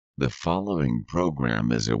The following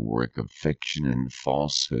program is a work of fiction and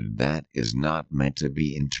falsehood that is not meant to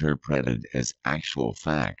be interpreted as actual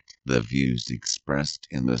fact. The views expressed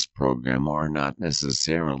in this program are not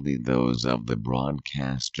necessarily those of the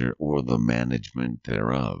broadcaster or the management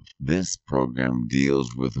thereof. This program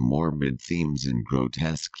deals with morbid themes and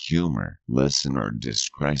grotesque humor. Listener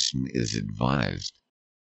discretion is advised.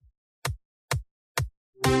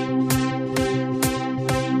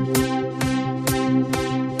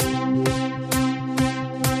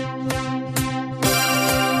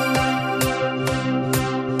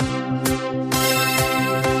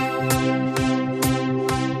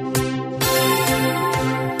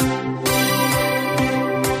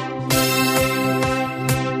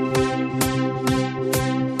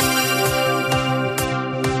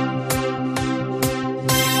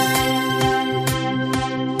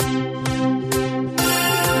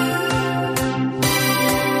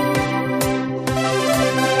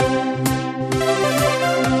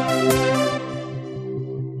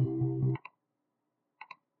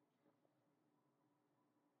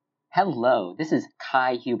 Hello, this is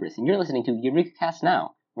Kai Hubris, and you're listening to EurekaCast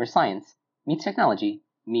Now, where science meets technology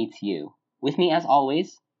meets you. With me, as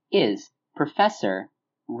always, is Professor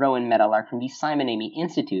Rowan Meadowlark from the Simon Amy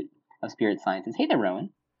Institute of Spirit Sciences. Hey there, Rowan.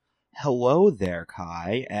 Hello there,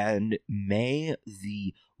 Kai, and may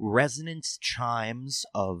the resonance chimes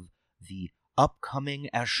of the upcoming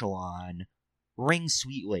echelon ring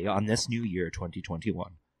sweetly on this new year,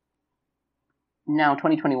 2021. Now,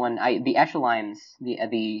 2021, the echelons,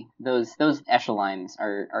 those echelons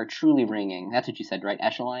are truly ringing. That's what you said, right?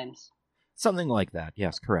 Echelons? Something like that.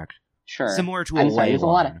 Yes, correct. Sure. Similar to I'm a sorry, ley there's a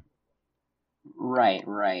lot of... line.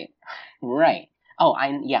 Right. Oh, I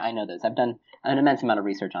know those. I've done an immense amount of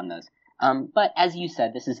research on those. But as you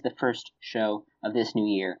said, this is the first show of this new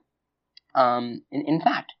year. In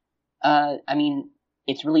fact,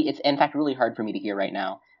 it's in fact really hard for me to hear right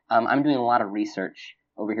now. I'm doing a lot of research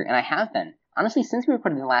over here, and I have been. Honestly, since we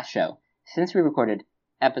recorded the last show, since we recorded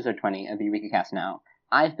episode 20 of EurekaCast Now,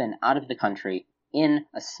 I've been out of the country in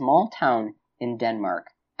a small town in Denmark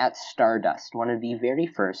at Stardust, one of the very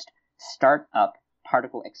first start-up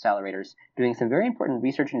particle accelerators, doing some very important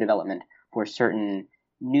research and development for certain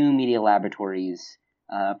new media laboratories,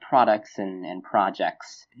 products and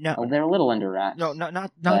projects. No, they're a little under wraps. No,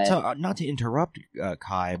 not to interrupt,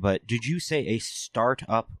 Kai, but did you say a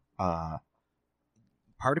start-up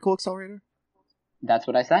particle accelerator? That's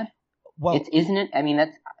what I said. Well, isn't it? I mean,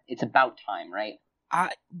 it's about time, right?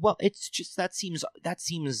 Well, it's just that seems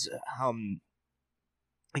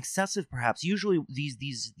excessive, perhaps. Usually,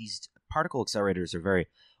 these particle accelerators are very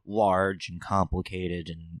large and complicated,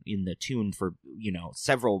 and in the tune for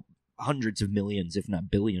several hundreds of millions, if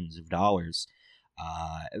not billions, of dollars,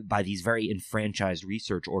 by these very enfranchised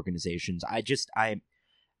research organizations. I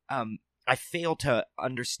fail to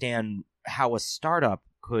understand how a startup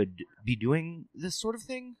could be doing this sort of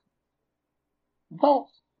thing?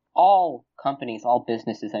 Well, all companies, all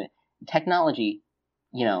businesses, and technology,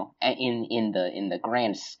 in the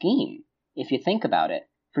grand scheme, if you think about it,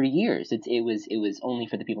 for years it was only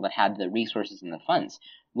for the people that had the resources and the funds.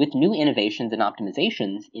 With new innovations and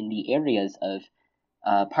optimizations in the areas of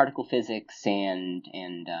particle physics and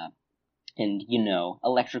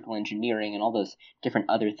electrical engineering and all those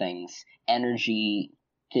different other things, energy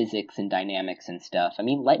physics and dynamics and stuff. I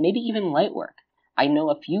mean, maybe even light work. I know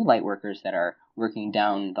a few light workers that are working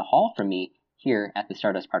down the hall from me here at the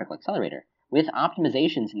Stardust Particle Accelerator. With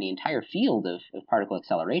optimizations in the entire field of particle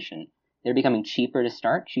acceleration, they're becoming cheaper to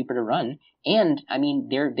start, cheaper to run, and I mean,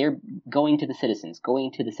 they're going to the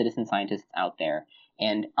citizen scientists out there,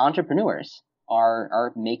 and entrepreneurs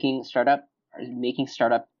are making startup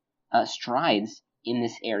strides in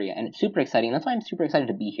this area, and it's super exciting. That's why I'm super excited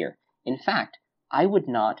to be here. In fact, I would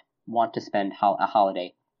not want to spend a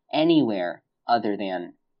holiday anywhere other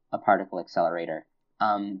than a particle accelerator.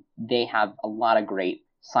 They have a lot of great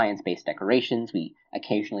science-based decorations. We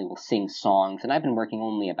occasionally will sing songs, and I've been working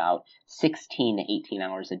only about 16 to 18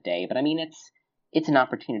 hours a day. But I mean, it's an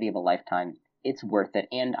opportunity of a lifetime. It's worth it,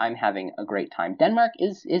 and I'm having a great time. Denmark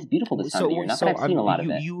is beautiful this time of the year. Not that I've seen a lot of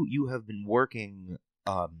it. You have been working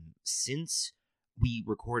since we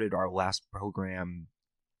recorded our last program.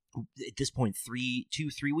 At this point, 3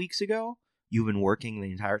 weeks ago, you've been working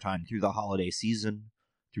the entire time through the holiday season,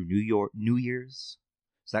 through New Year's.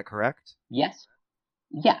 Is that correct? Yes.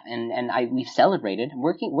 Yeah, and we've celebrated.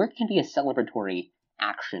 Work can be a celebratory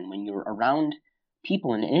action when you're around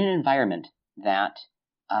people in an environment that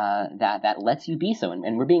lets you be so.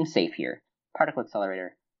 And we're being safe here. Particle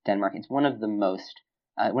Accelerator Denmark. It's one of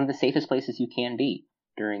the safest places you can be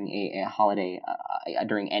during a holiday,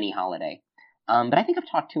 during any holiday. But I think I've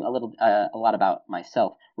talked to a lot about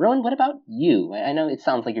myself. Rowan, what about you? I know it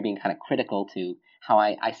sounds like you're being kind of critical to how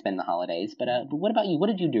I spend the holidays, but what about you? What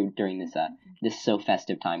did you do during this so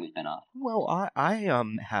festive time we've been off? Well, I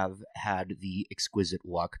have had the exquisite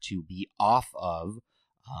luck to be off of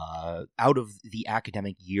out of the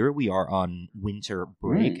academic year. We are on winter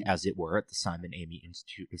break, as it were, at the Simon Amey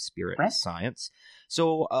Institute of Spirit Science.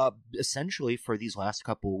 So essentially, for these last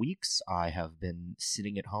couple of weeks, I have been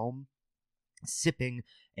sitting at home, sipping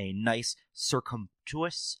a nice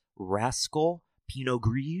circumptuous Rascal Pinot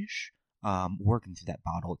Gris, working through that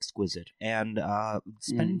bottle, exquisite, and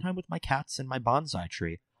spending time with my cats and my bonsai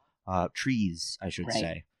trees, I should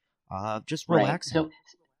say. Just relaxing. Right.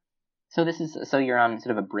 So you're on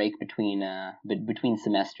sort of a break between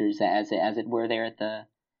semesters, as it were, there at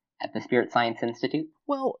the Spirit Science Institute.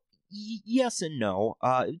 Well, yes and no.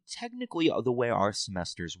 Technically, the way our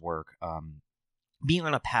semesters work, being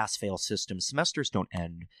on a pass-fail system, semesters don't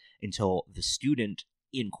end until the student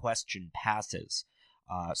in question passes.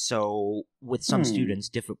 So with some students,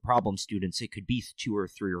 different problem students, it could be 2 or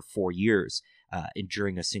 3 or 4 years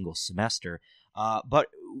during a single semester. But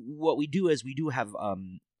what we do is we do have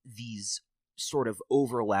these sort of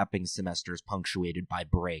overlapping semesters punctuated by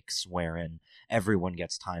breaks, wherein everyone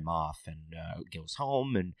gets time off and goes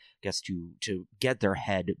home and gets to get their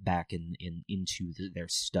head back into their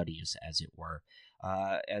studies, as it were.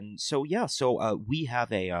 And so we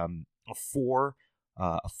have a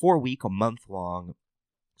 4-week, a month-long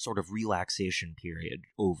sort of relaxation period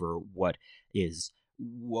over what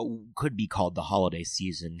could be called the holiday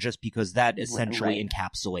season, just because that essentially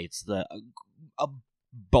encapsulates a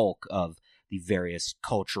bulk of the various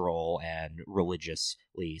cultural and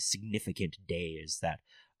religiously significant days that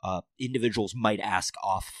individuals might ask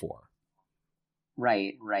off for.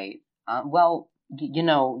 Right. Well, you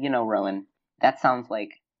know, Rowan, that sounds like,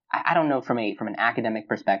 I don't know, from an academic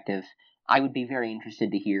perspective, I would be very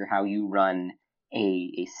interested to hear how you run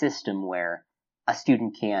a system where a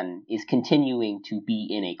student is continuing to be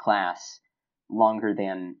in a class longer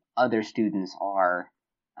than other students are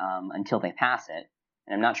until they pass it.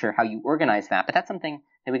 And I'm not sure how you organize that, but that's something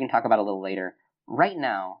that we can talk about a little later. Right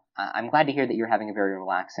now, I'm glad to hear that you're having a very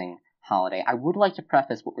relaxing holiday. I would like to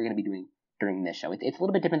preface what we're going to be doing during this show. It's a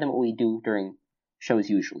little bit different than what we do during shows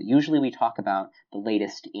usually. Usually we talk about the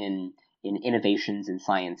latest in innovations in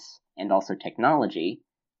science and also technology,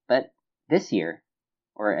 but this year,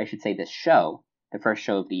 or I should say this show, the first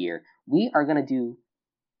show of the year, we are going to do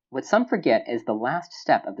what some forget is the last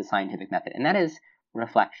step of the scientific method, and that is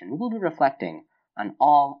reflection. We will be reflecting on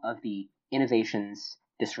all of the innovations,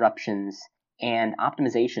 disruptions, and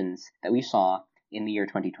optimizations that we saw in the year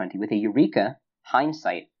 2020 with a Eureka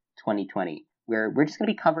Hindsight 2020, where we're just going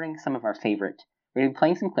to be covering some of our favorite, we're going to be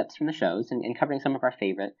playing some clips from the shows and covering some of our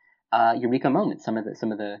favorite Eureka moments, some of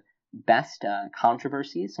the best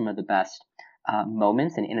controversies, some of the best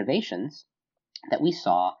moments and innovations that we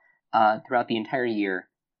saw throughout the entire year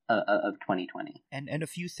of 2020. And a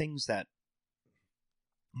few things that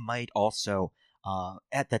might also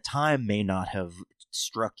at the time may not have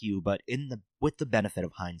struck you, but with the benefit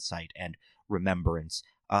of hindsight and remembrance,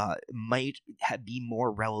 might be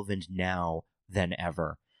more relevant now than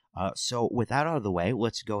ever. So with that out of the way,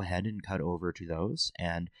 let's go ahead and cut over to those,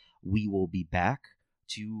 and we will be back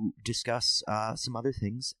to discuss some other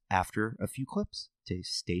things after a few clips.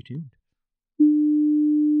 Stay tuned.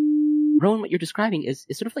 Rowan, what you're describing is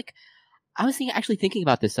sort of like, I was actually thinking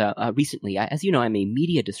about this recently. As you know, I'm a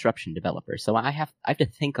media disruption developer, so I have to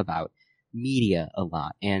think about media a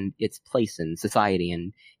lot and its place in society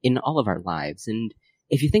and in all of our lives. And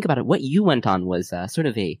if you think about it, what you went on was sort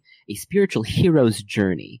of a spiritual hero's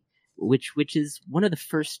journey, which is one of the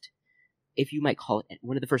first, if you might call it,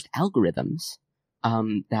 one of the first algorithms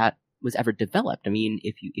that was ever developed. I mean,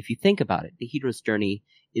 if you think about it, the hero's journey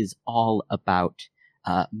is all about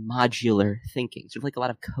modular thinking, sort of like a lot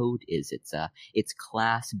of code is. It's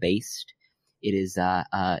class based. It is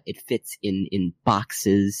it fits in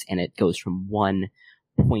boxes, and it goes from one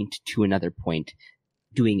point to another point,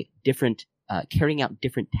 doing different, carrying out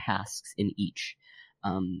different tasks in each.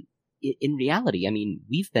 In reality, I mean,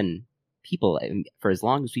 we've been people for as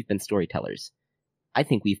long as we've been storytellers. I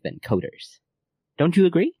think we've been coders. Don't you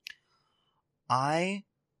agree? I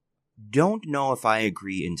don't know if I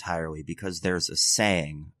agree entirely, because there's a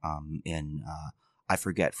saying I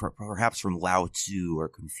forget, perhaps from Lao Tzu or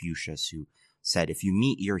Confucius, who said, if you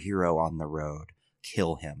meet your hero on the road,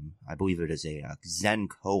 kill him. I believe it is a Zen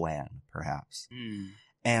koan, perhaps.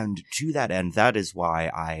 And to that end, that is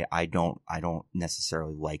why I don't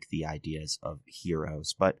necessarily like the ideas of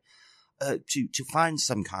heroes. But to find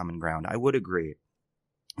some common ground, I would agree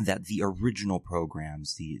that the original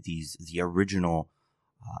programs, the original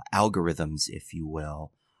algorithms, if you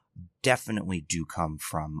will, definitely do come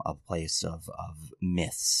from a place of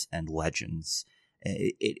myths and legends.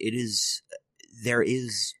 There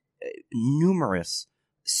is numerous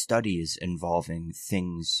studies involving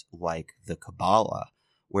things like the Kabbalah,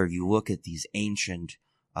 where you look at these ancient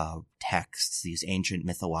texts, these ancient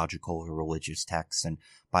mythological or religious texts, and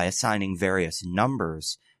by assigning various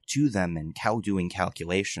numbers to them and doing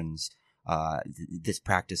calculations, this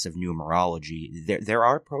practice of numerology, there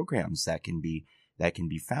are programs that can be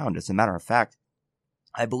found. As a matter of fact,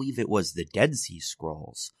 I believe it was the Dead Sea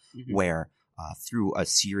Scrolls, where through a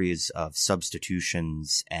series of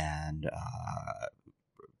substitutions and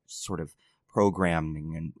sort of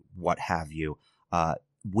programming and what have you,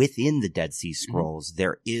 within the Dead Sea Scrolls,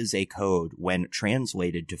 there is a code when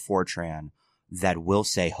translated to Fortran that will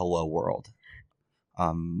say "Hello World."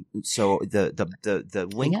 So the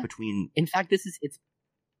link between, in fact,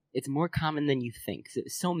 it's more common than you think.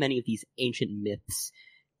 So many of these ancient myths,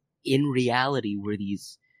 in reality, were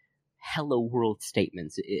these "Hello World"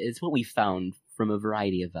 statements. It's what we found from a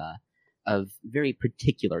variety of very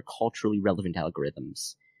particular culturally relevant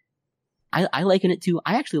algorithms. I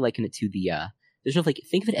actually liken it to the there's sort of like,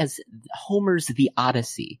 think of it as Homer's The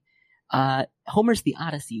Odyssey. Homer's The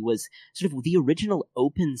Odyssey was sort of the original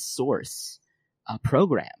open source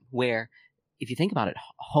program where, if you think about it,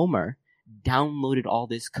 Homer downloaded all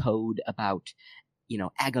this code about,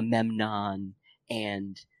 Agamemnon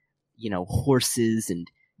and, horses and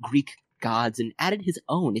Greek gods and added his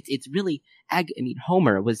own. It's really,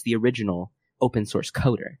 Homer was the original open source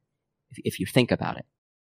coder, if you think about it.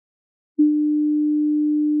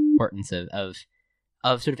 Importance of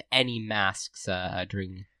sort of any masks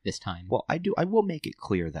during this time. Well, I will make it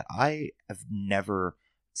clear that I have never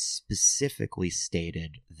specifically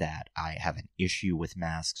stated that I have an issue with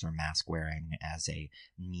masks or mask wearing as a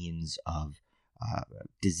means of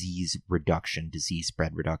disease reduction, disease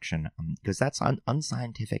spread reduction, because that's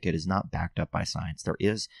unscientific. It is not backed up by science. There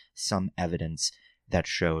is some evidence that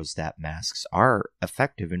shows that masks are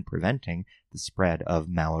effective in preventing the spread of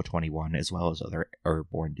Malo 21 as well as other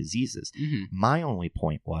airborne diseases. My only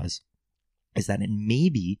point is that it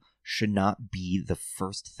maybe should not be the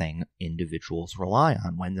first thing individuals rely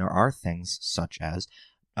on when there are things such as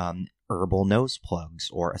herbal nose plugs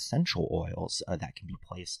or essential oils that can be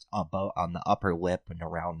placed on the upper lip and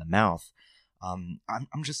around the mouth. I'm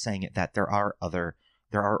just saying that there are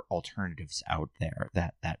alternatives out there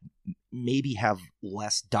that maybe have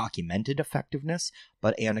less documented effectiveness,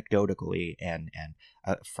 but anecdotally and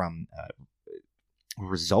from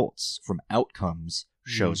results, from outcomes,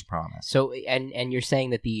 shows promise. So, and you're saying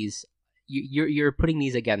that these, you're putting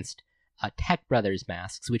these against Tech Brothers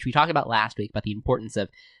masks, which we talked about last week, about the importance of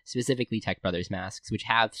specifically Tech Brothers masks, which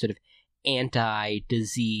have sort of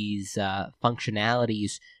anti-disease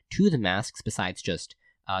functionalities to the masks besides just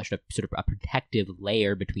sort of a protective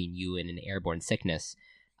layer between you and an airborne sickness.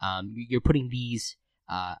 You're putting these,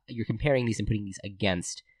 you're comparing these and putting these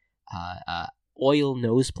against oil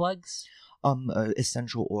nose plugs.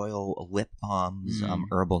 Essential oil lip balms,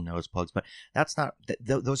 herbal nose plugs, but that's not.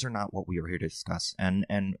 Those are not what we are here to discuss. And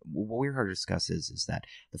what we're here to discuss is that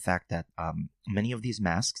the fact that many of these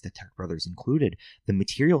masks, that Tech Brothers included, the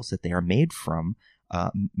materials that they are made from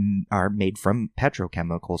are made from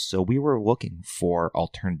petrochemicals. So we were looking for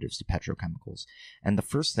alternatives to petrochemicals. And the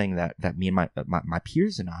first thing that me and my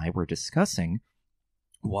peers and I were discussing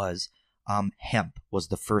was hemp was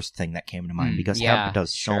the first thing that came to mind, because hemp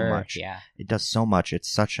does so much. Yeah. It does so much. It's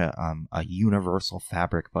such a universal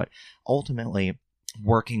fabric. But ultimately,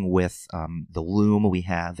 working with the loom we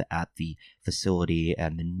have at the facility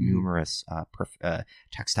and the numerous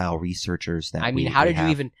textile researchers that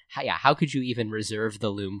how could you even reserve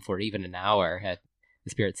the loom for even an hour at the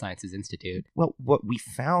Spirit Sciences Institute? Well, what we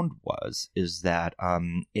found is that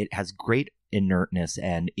it has great inertness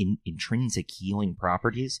and intrinsic healing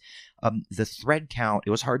properties. The thread count, it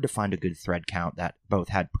was hard to find a good thread count that both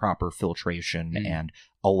had proper filtration and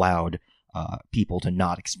allowed people to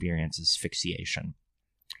not experience asphyxiation.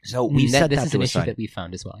 So we set that to This is an issue aside. that we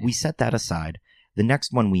found as well. We set that aside. The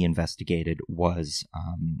next one we investigated was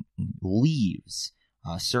leaves,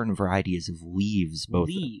 certain varieties of leaves. Both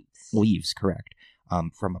leaves, correct,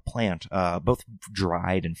 from a plant, both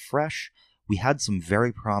dried and fresh. We had some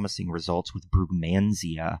very promising results with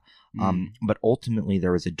Brugmansia, but ultimately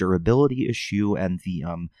there was a durability issue, and the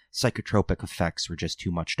psychotropic effects were just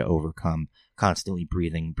too much to overcome, constantly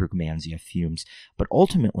breathing Brugmansia fumes. But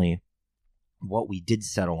ultimately, what we did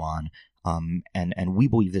settle on and we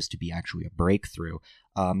believe this to be actually a breakthrough,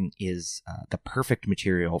 is the perfect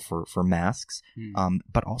material for masks,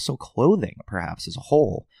 but also clothing, perhaps as a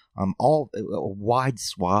whole. A wide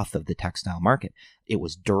swath of the textile market. It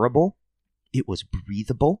was durable, it was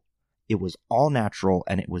breathable, it was all natural,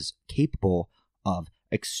 and it was capable of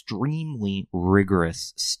extremely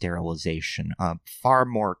rigorous sterilization, far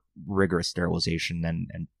more rigorous sterilization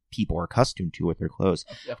than people are accustomed to with their clothes.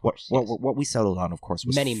 Of course, What we settled on, of course,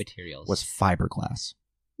 was many materials. Was fiberglass.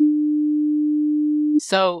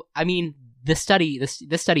 So, I mean, this study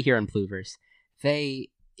here in Pluvers,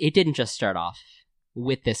 it didn't just start off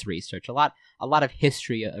with this research. A lot of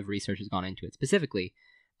history of research has gone into it. Specifically,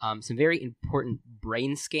 some very important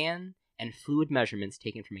brain scan and fluid measurements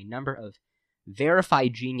taken from a number of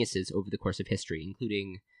verified geniuses over the course of history,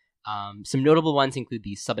 including some notable ones include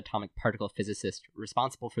the subatomic particle physicist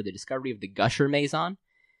responsible for the discovery of the Gusher meson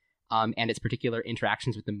and its particular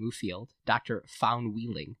interactions with the Mu field, Dr. Fawn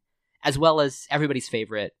Wheeling, as well as everybody's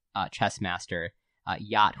favorite chess master,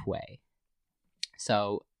 Yat Hui.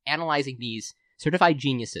 So, analyzing these certified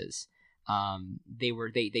geniuses,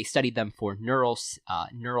 they studied them for neural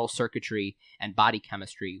circuitry and body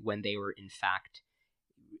chemistry when they were in fact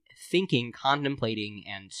thinking, contemplating,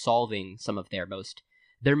 and solving some of their most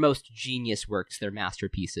genius works, their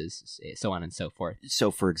masterpieces, so on and so forth.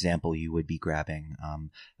 So, for example, you would be grabbing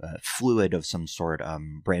fluid of some sort,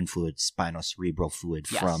 brain fluid, spinocerebral fluid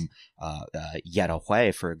from Yat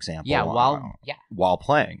Hui, for example. Yeah, while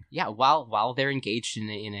playing. Yeah, while they're engaged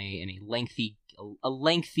in a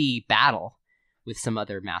lengthy battle with some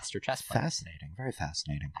other master chess players. Fascinating, very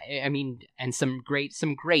fascinating. I mean, and some great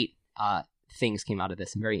things came out of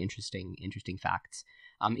this, some very interesting facts.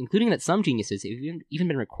 Including that some geniuses have even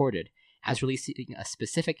been recorded as releasing a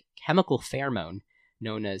specific chemical pheromone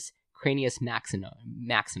known as Cranius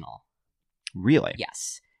maxinol. Really?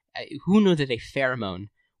 Yes. Who knew that a pheromone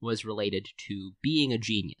was related to being a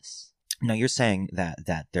genius? Now you're saying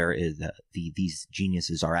that there is these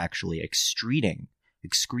geniuses are actually excreting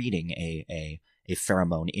a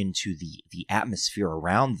pheromone into the atmosphere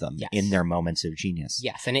around them in their moments of genius.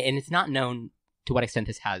 Yes, and it's not known to what extent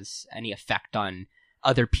this has any effect on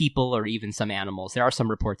other people or even some animals. There are some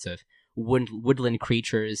reports of woodland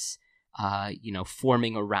creatures,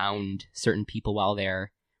 forming around certain people while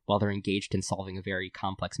they're engaged in solving a very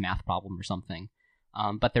complex math problem or something.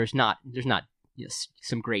 But there's not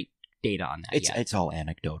some great data on that. It's all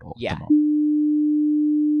anecdotal. Yeah.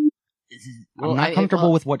 I'm not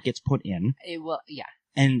comfortable with what gets put in. Yeah.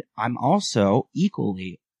 And I'm also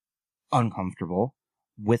equally uncomfortable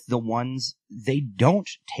with the ones they don't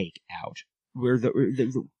take out. Where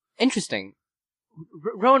the Interesting,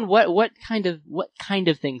 Rowan. What kind of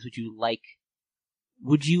things would you like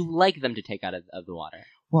them to take out of the water?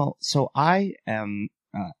 Well, so I am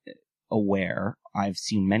aware. I've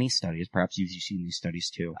seen many studies. Perhaps you've seen these studies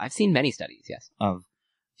too. I've seen many studies. Yes, of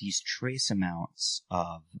these trace amounts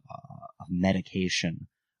of medication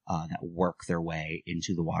that work their way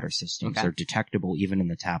into the water systems. Okay. They're detectable even in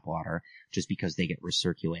the tap water just because they get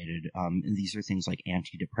recirculated. And these are things like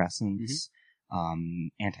antidepressants,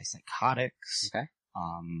 antipsychotics,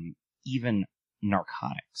 even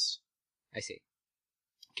narcotics. I see.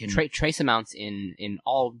 Trace amounts in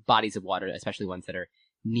all bodies of water, especially ones that are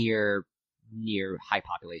near high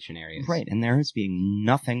population areas. Right, and there is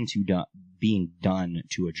nothing being done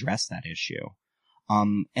to address that issue.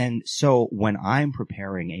 And so when I'm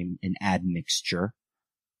preparing an admixture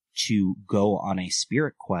to go on a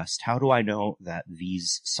spirit quest, how do I know that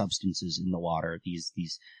these substances in the water, these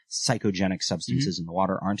psychogenic substances in the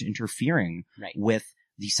water, aren't interfering with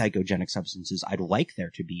the psychogenic substances I'd like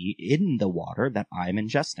there to be in the water that I'm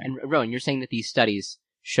ingesting? And Rowan, you're saying that these studies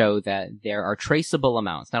show that there are traceable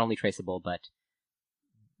amounts, not only traceable, but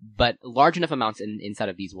large enough amounts inside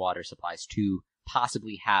of these water supplies to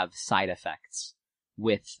possibly have side effects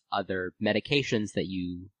with other medications that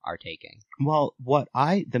you are taking. Well, what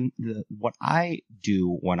I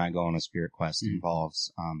do when I go on a spirit quest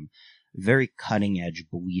involves very cutting edge,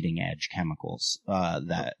 bleeding edge chemicals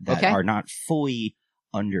that are not fully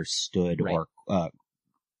understood or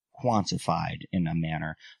quantified in a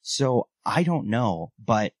manner. So I don't know,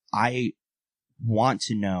 but I want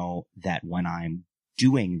to know that when I'm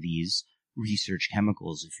doing these research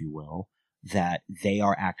chemicals, if you will, that they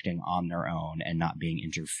are acting on their own and not being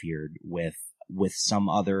interfered with some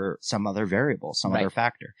other variable, some other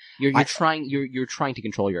factor. You're trying to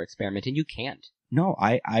control your experiment, and you can't. No,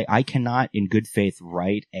 I cannot in good faith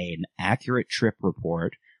write an accurate trip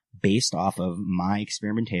report based off of my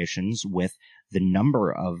experimentations with the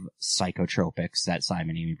number of psychotropics that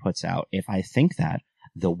Simon Amy puts out. If I think that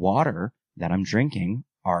the water that I'm drinking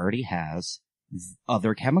already has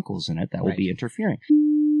other chemicals in it that will Right. be interfering.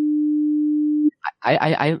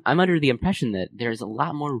 I'm under the impression that there's a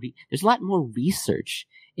lot more research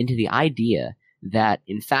into the idea that,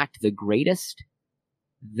 in fact, the greatest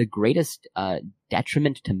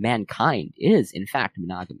detriment to mankind is, in fact,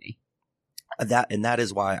 monogamy. That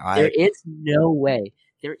is why There is no way.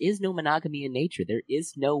 There is no monogamy in nature. There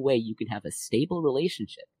is no way you can have a stable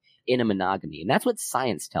relationship in a monogamy, and that's what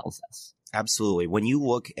science tells us. absolutely. When you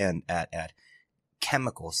look at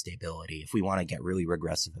chemical stability, if we want to get really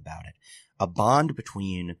regressive about it, a bond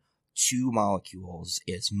between two molecules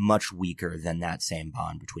is much weaker than that same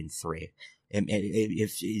bond between three.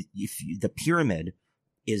 If the pyramid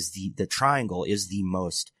is the triangle is the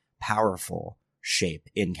most powerful shape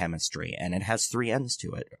in chemistry, and it has three ends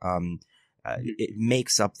to it. It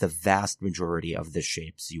makes up the vast majority of the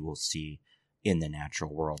shapes you will see in the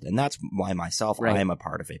natural world, and that's why myself, Right. I am a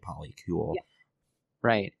part of a polycule. Yeah.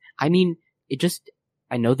 Right. I mean,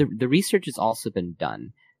 I know the research has also been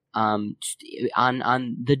done on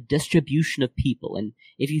the distribution of people. And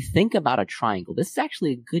if you think about a triangle, this is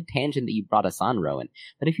actually a good tangent that you brought us on, Rowan.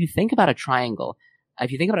 But if you think about a triangle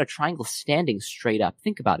standing straight up,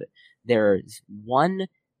 think about it. There's one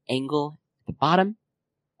angle at the bottom.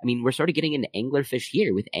 I mean, we're sort of getting into anglerfish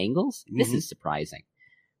here with angles. This Mhm. is surprising.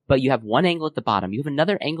 But you have one angle at the bottom, you have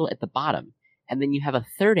another angle at the bottom, and then you have a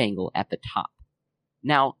third angle at the top.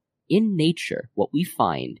 Now, in nature, what we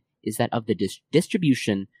find is that of the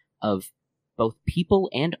distribution of both people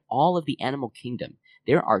and all of the animal kingdom,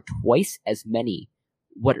 there are twice as many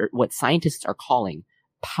what scientists are calling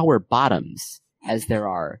power bottoms as there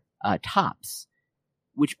are tops,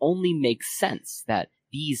 which only makes sense that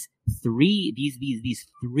these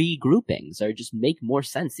three groupings are just make more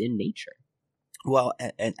sense in nature. Well,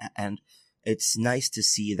 and it's nice to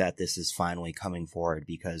see that this is finally coming forward,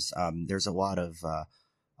 because there's a lot of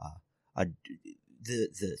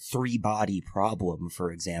the three body problem,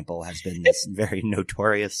 for example, has been this very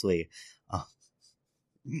notoriously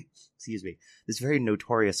this very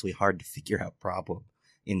notoriously hard to figure out problem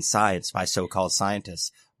in science by so-called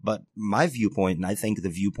scientists. But my viewpoint, and I think the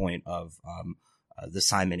viewpoint of the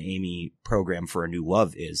Simon Amy program for a New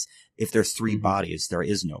Love, is if there's three Mhm. bodies, there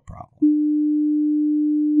is no problem.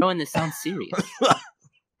 Rowan, this sounds serious.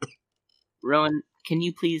 Rowan, can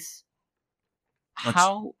you please?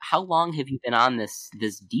 How long have you been on this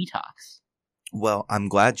detox? Well, I'm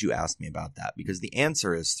glad you asked me about that, because the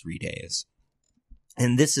answer is 3 days.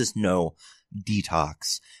 And this is no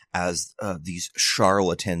detox, as these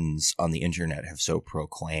charlatans on the internet have so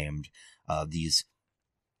proclaimed. These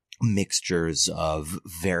mixtures of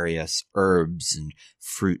various herbs and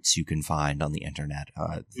fruits you can find on the internet.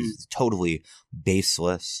 Totally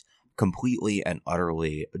baseless, completely and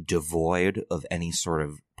utterly devoid of any sort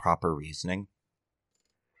of proper reasoning.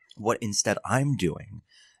 What instead I'm doing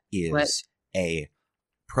is a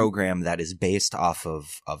program that is based off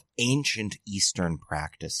of ancient Eastern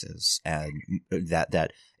practices, and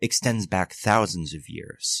that extends back thousands of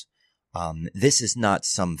years. This is not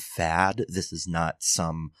some fad. This is not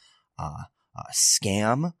some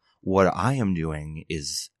scam. What I am doing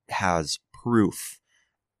has proof,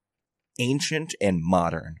 ancient and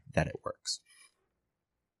modern, that it works.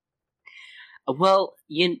 Well,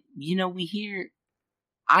 you know,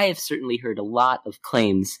 I have certainly heard a lot of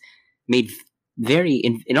claims made very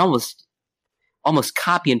in almost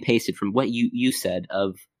copy and pasted from what you said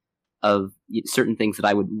of certain things that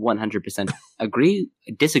I would 100%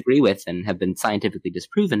 disagree with and have been scientifically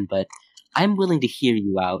disproven. But I'm willing to hear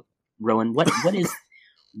you out, Rowan. What are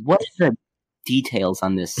the details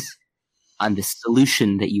on this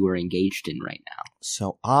solution that you are engaged in right now?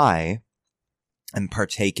 So I am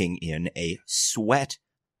partaking in a sweat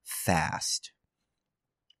fast.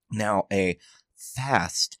 Now, a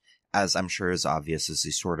fast, as I'm sure is obvious, is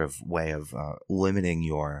a sort of way of limiting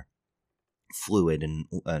your fluid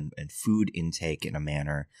and food intake in a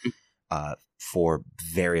manner for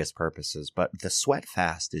various purposes. But the sweat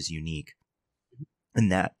fast is unique in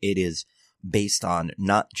that it is based on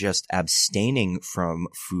not just abstaining from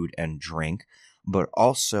food and drink, but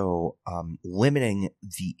also limiting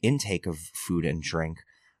the intake of food and drink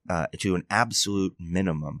to an absolute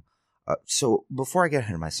minimum. So before I get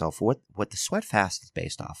ahead of myself, what the sweat fast is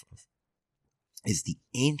based off of is the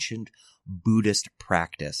ancient Buddhist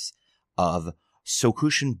practice of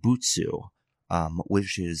Sokushin Butsu,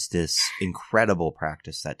 which is this incredible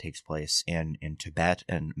practice that takes place in Tibet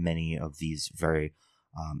and many of these very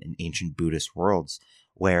in ancient Buddhist worlds,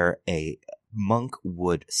 where a monk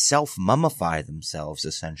would self-mummify themselves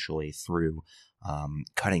essentially through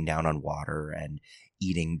cutting down on water and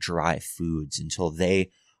eating dry foods until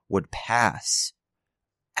they would pass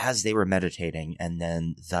as they were meditating, and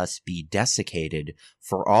then thus be desiccated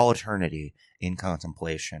for all eternity in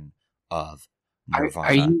contemplation of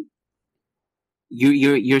nirvana. Are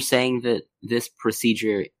you're saying that this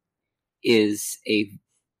procedure is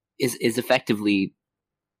effectively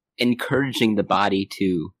encouraging the body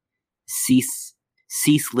to cease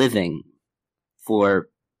living for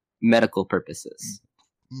medical purposes?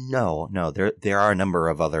 No. There are a number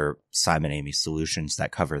of other Simon Amy solutions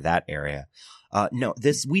that cover that area. No,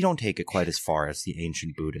 we don't take it quite as far as the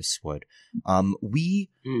ancient Buddhists would.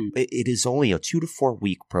 It is only a 2 to 4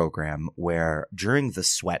 week program where during the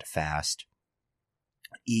sweat fast,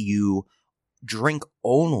 you drink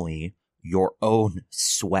only your own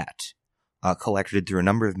sweat, collected through a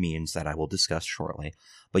number of means that I will discuss shortly.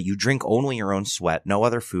 But you drink only your own sweat, no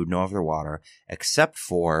other food, no other water, except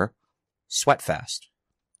for sweat fast.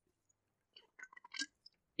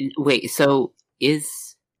 Wait, so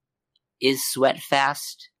is sweat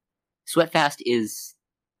fast is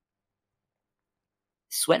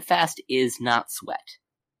not sweat,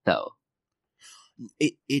 though?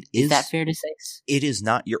 It is that fair to say? It is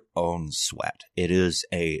not your own sweat. It is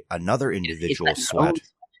another individual sweat.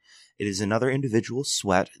 It is another individual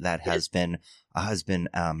sweat that has been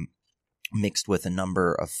mixed with a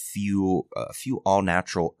number of few all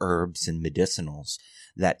natural herbs and medicinals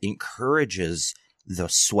that encourages the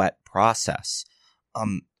sweat process.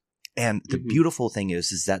 And the beautiful thing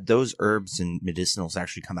is that those herbs and medicinals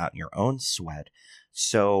actually come out in your own sweat.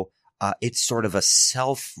 So it's sort of a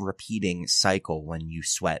self-repeating cycle when you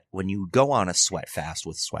go on a sweat fast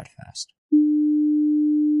with sweat fast.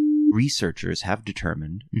 Researchers have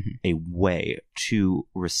determined a way to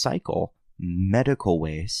recycle medical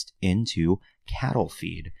waste into cattle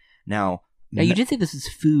feed. Now, you did say this is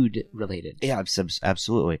food related. Yeah,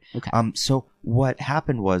 absolutely. Okay. So what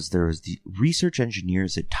happened was there was the research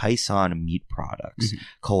engineers at Tyson Meat Products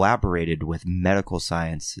collaborated with medical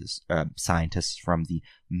scientists from the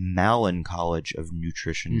Malin College of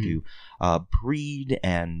Nutrition to breed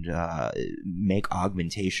and make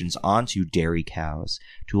augmentations onto dairy cows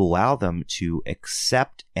to allow them to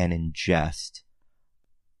accept and ingest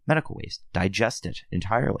medical waste, digest it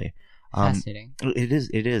entirely. Fascinating.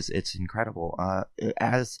 It is. It's incredible. What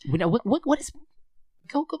is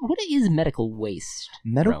medical waste?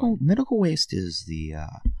 Medical waste is the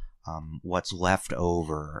what's left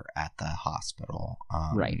over at the hospital.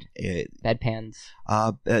 Right. Bedpans.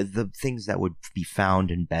 The things that would be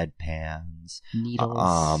found in bedpans.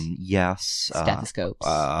 Needles. Yes. Stethoscopes.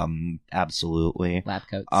 Absolutely. Lab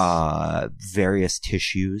coats. Various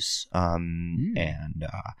tissues. And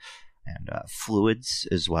fluids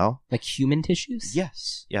as well. Like human tissues?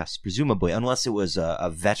 Yes, presumably, unless it was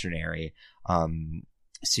a veterinary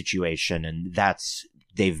situation, and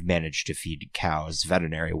they've managed to feed cows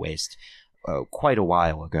veterinary waste quite a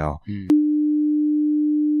while ago.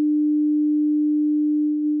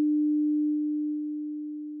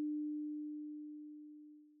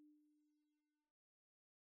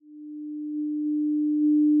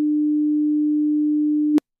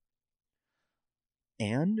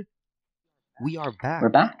 And we are back. We're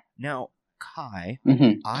back. Now, Kai,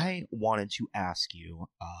 I wanted to ask you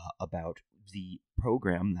about the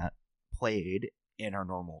program that played in our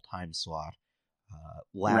normal time slot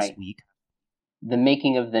last week. The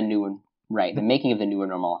making of the new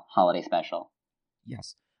normal holiday special.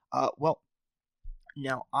 Yes. Well,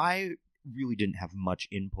 now I really didn't have much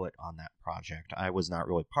input on that project. I was not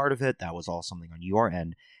really part of it. That was all something on your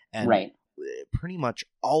end. And pretty much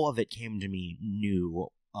all of it came to me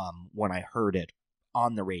new when I heard it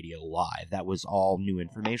on the radio live. That was all new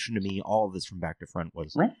information to me. All of this from back to front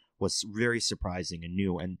was very surprising and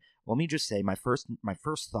new. And let me just say, my first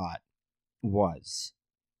thought was,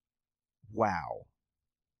 wow.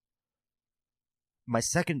 My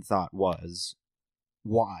second thought was,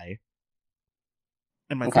 why?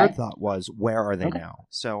 And my third thought was, where are they now?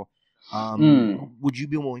 So, would you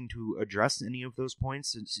be willing to address any of those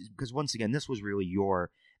points? Because once again, this was your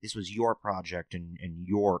project and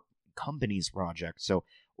your company's project. So,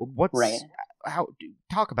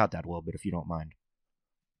 talk about that a little bit, if you don't mind.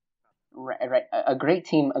 Right. A great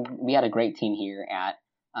team. We had a great team here at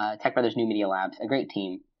Tech Brothers New Media Labs. A great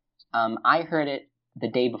team. I heard it the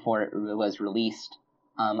day before it was released.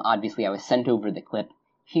 Obviously, I was sent over the clip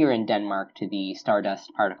here in Denmark to the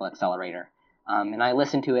Stardust Particle Accelerator. And I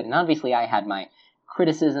listened to it, and obviously I had my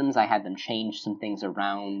criticisms. I had them change some things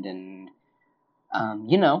around, and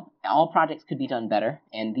all projects could be done better.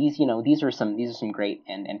 And these are some great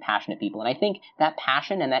and passionate people. And I think that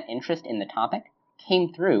passion and that interest in the topic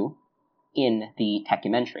came through in the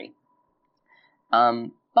Techumentary.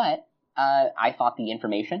 But I thought the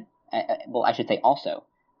information, I should say also,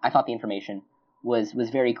 I thought the information was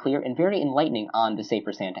very clear and very enlightening on the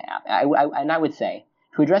Safer Santa app. And I would say,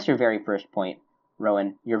 to address your very first point,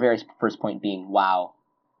 Rowan, your very first point being, wow,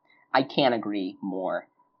 I can't agree more.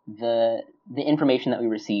 The information that we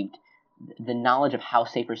received, the knowledge of how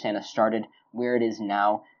Safer Santa started, where it is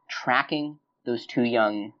now, tracking those two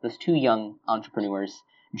young entrepreneurs,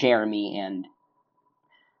 Jeremy and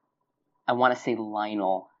I want to say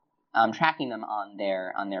Lionel, tracking them on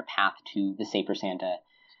their path to the Safer Santa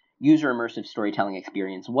user immersive storytelling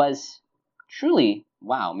experience was truly,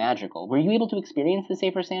 wow, magical. Were you able to experience the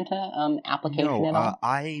Safer Santa application at all?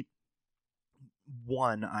 I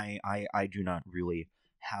do not really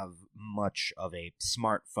have much of a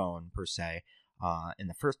smartphone per se in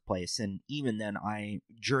the first place, and even then,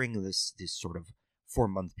 during this sort of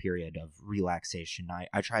 4-month period of relaxation,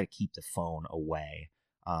 I try to keep the phone away.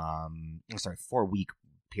 4-week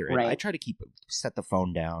period. Right. I try to set the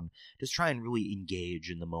phone down, just try and really engage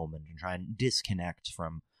in the moment and try and disconnect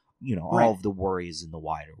from, all of the worries in the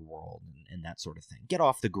wider world and that sort of thing. Get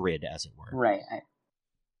off the grid, as it were. Right.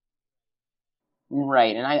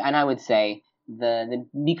 Right. And I would say the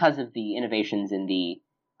because of the innovations in the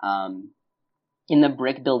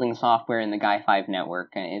brick building software in the Guy5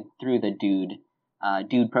 network through the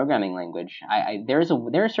Dude programming language, there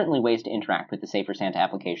are certainly ways to interact with the Safer Santa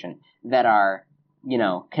application that are,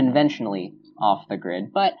 conventionally off the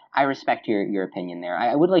grid. But I respect your opinion there.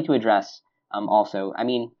 I would like to address also,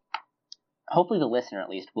 hopefully the listener at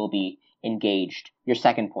least will be engaged. Your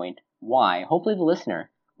second point, why? Hopefully the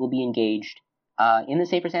listener will be engaged in the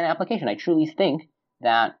Safer Santa application. I truly think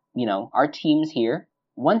that, our teams here,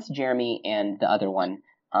 once Jeremy and the other one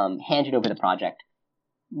handed over the project,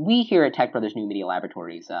 we here at Tech Brothers New Media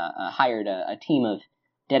Laboratories hired a team of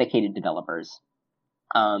dedicated developers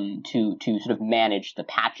to sort of manage the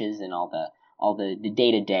patches and all the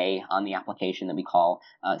day-to-day on the application that we call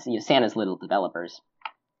Santa's Little Developers.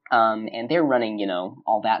 And they're running,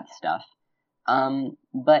 all that stuff.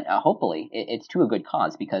 But hopefully it's to a good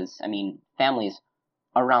cause because, families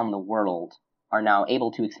around the world are now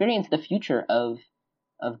able to experience the future of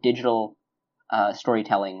digital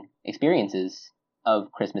storytelling experiences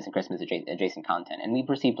of Christmas and Christmas adjacent content. And we've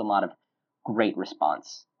received a lot of great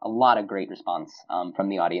response from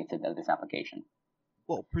the audience of this application.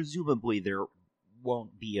 Well, presumably there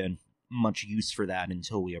won't be much use for that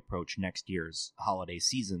until we approach next year's holiday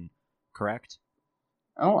season, correct?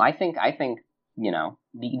 Oh, I think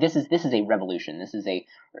this is a revolution. This is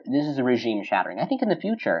a regime shattering. I think in the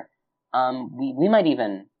future, we might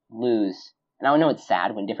even lose. And I know it's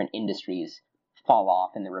sad when different industries fall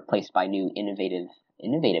off and they're replaced by new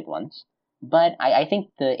innovative ones. But I think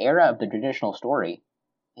the era of the traditional story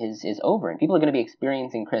is over, and people are going to be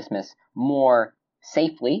experiencing Christmas more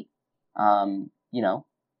safely,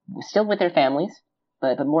 still with their families,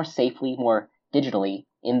 but more safely, more digitally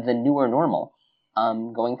in the newer normal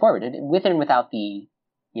going forward, with and without the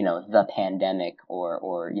pandemic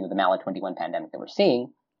or the Mala-21 pandemic that we're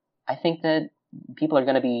seeing. I think that people are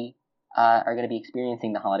going to be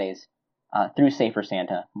experiencing the holidays through Safer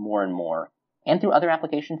Santa more and more, and through other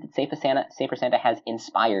applications that Safer Santa has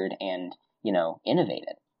inspired and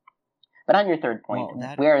innovated. But on your third point,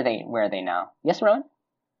 where are they now? Yes, Rowan?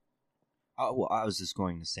 Well, I was just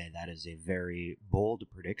going to say that is a very bold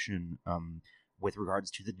prediction with regards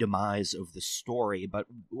to the demise of the story, but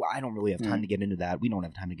I don't really have time to get into that. We don't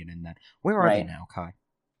have time to get into that. Where are they now, Kai?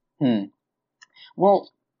 Well,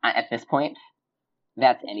 at this point,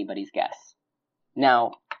 that's anybody's guess.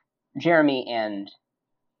 Now, Jeremy and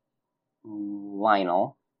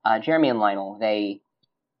Lionel, they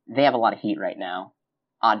have a lot of heat right now.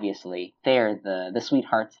 Obviously, they're the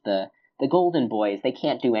sweethearts, the golden boys. They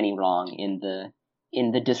can't do any wrong in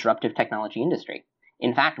the disruptive technology industry.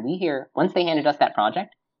 In fact, we hear once they handed us that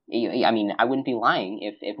project, I wouldn't be lying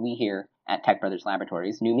if we here at Tech Brothers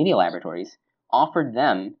Laboratories, New Media Laboratories, offered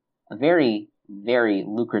them a very, very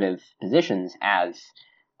lucrative positions as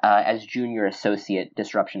junior associate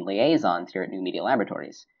disruption liaisons here at New Media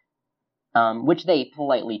Laboratories, which they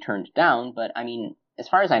politely turned down. But as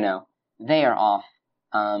far as I know, they are off,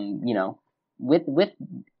 with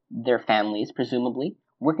their families, presumably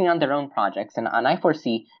working on their own projects. And I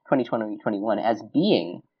foresee 2020-2021 as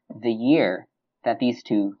being the year that these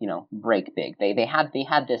two, break big. They had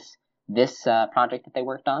this project that they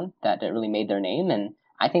worked on that really made their name, and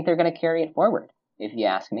I think they're going to carry it forward, if you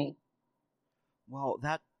ask me. Well,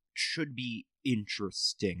 that should be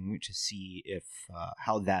interesting to see if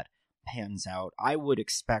how that pans out. I would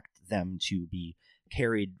expect them to be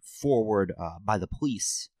carried forward by the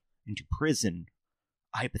police into prison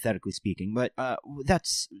hypothetically speaking. But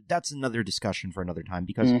that's another discussion for another time,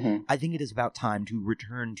 because I think it is about time to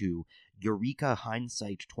return to Eureka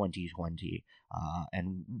Hindsight 2020,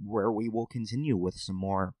 and where we will continue with some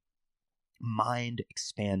more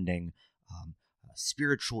mind-expanding,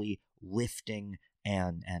 spiritually lifting,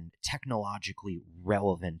 and technologically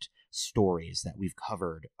relevant stories that we've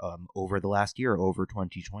covered over the last year, over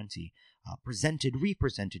 2020, represented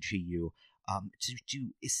to you, to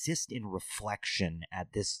assist in reflection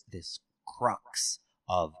at this crux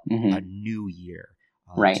of a new year.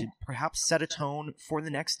 Right. To perhaps set a tone for the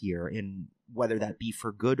next year, in whether that be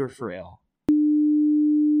for good or for ill.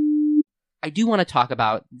 I do want to talk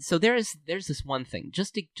about, so there's this one thing,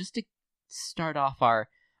 just to start off our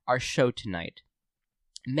show tonight.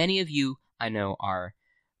 Many of you, I know, are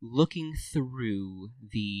looking through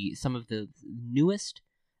some of the newest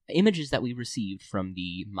images that we received from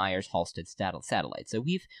the Myers-Halstead satellite. So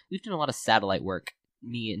we've done a lot of satellite work,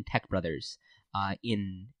 me and Tech Brothers,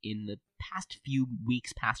 in the past few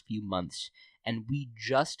weeks, past few months, and we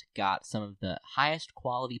just got some of the highest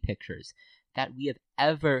quality pictures that we have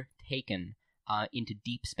ever taken into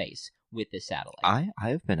deep space with this satellite.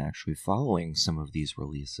 I've been actually following some of these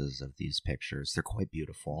releases of these pictures. They're quite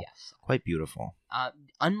beautiful. Yes. Quite beautiful.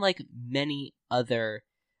 Unlike many other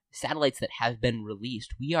satellites that have been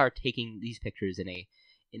released, we are taking these pictures in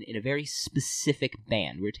a very specific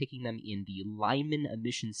band. We're taking them in the Lyman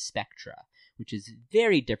emission spectra, which is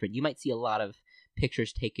very different. You might see a lot of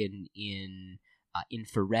pictures taken in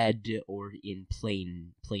infrared or in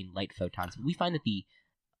plain light photons. We find that the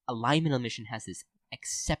Lyman emission has this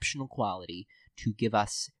exceptional quality to give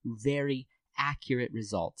us very accurate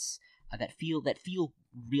results that feel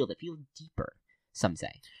real, that feel deeper, some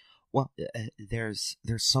say. Well, there's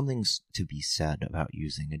something to be said about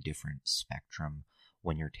using a different spectrum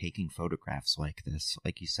when you're taking photographs like this.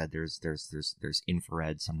 Like you said, there's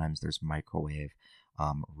infrared, sometimes there's microwave,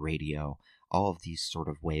 radio, all of these sort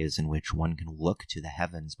of ways in which one can look to the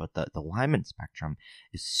heavens. But the Lyman spectrum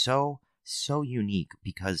is so unique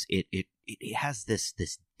because it has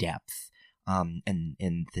this depth,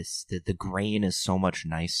 and this the grain is so much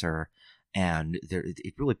nicer, and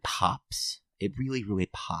it really pops. It really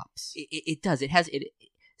pops. It does. It has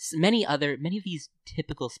many of these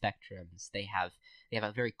typical spectrums. They have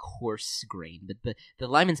a very coarse grain, but the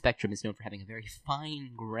Lyman spectrum is known for having a very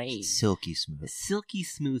fine grain, silky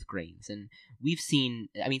smooth grains. And we've seen,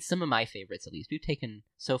 I mean, some of my favorites at least. We've taken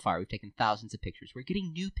thousands of pictures. We're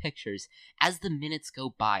getting new pictures as the minutes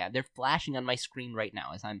go by. They're flashing on my screen right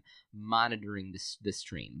now as I'm monitoring this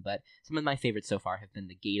stream. But some of my favorites so far have been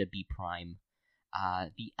the Geta B Prime,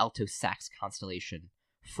 the Alto Sax constellation,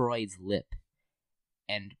 Freud's Lip,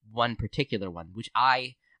 and one particular one which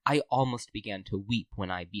I almost began to weep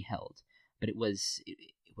when I beheld. But it was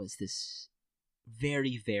this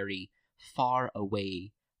very, very far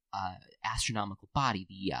away astronomical body,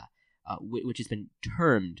 which has been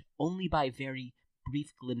termed only by very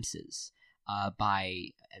brief glimpses by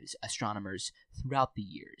astronomers throughout the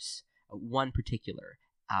years. One particular,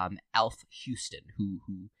 Alf Houston,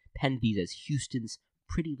 who penned these as Houston's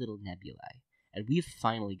Pretty Little Nebulae. And we've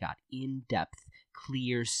finally got in-depth,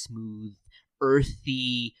 clear, smooth,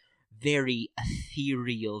 earthy, very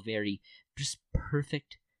ethereal, very just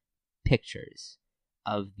perfect pictures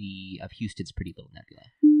of Houston's Pretty Little Nebula.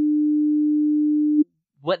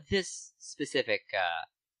 What this specific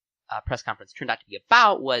press conference turned out to be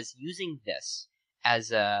about was using this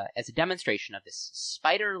as a demonstration of this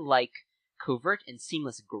spider-like, covert and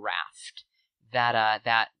seamless graft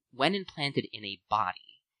that when implanted in a body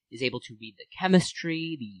is able to read the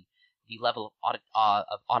chemistry, the level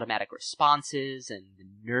of automatic responses, and the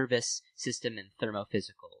nervous system and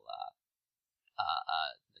thermophysical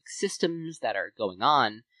systems that are going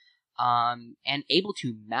on, and able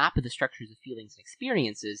to map the structures of feelings and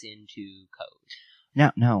experiences into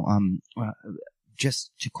code. Now,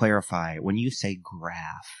 just to clarify, when you say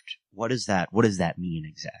graft, what does that mean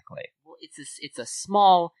exactly? Well, it's a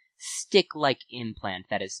small stick-like implant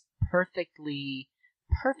that is perfectly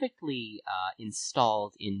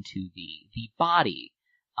installed into the body,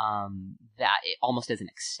 that it almost as an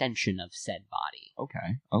extension of said body.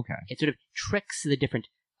 Okay. It sort of tricks the different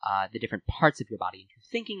parts of your body into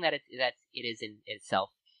thinking that it is in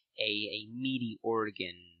itself a meaty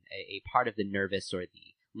organ, a part of the nervous or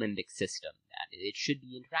the limbic system that it should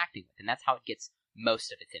be interacting with, and that's how it gets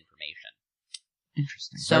most of its information.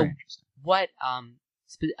 Interesting. So, very interesting. What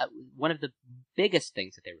one of the biggest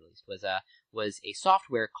things that they released was a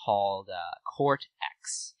software called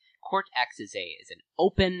Cortex. Cortex is an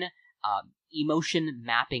open emotion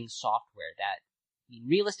mapping software that, I mean,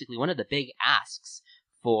 realistically, one of the big asks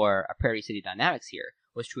for a Prairie City Dynamics here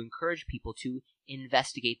was to encourage people to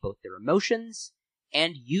investigate both their emotions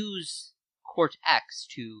and use Cortex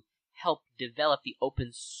to help develop the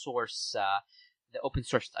open source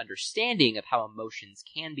understanding of how emotions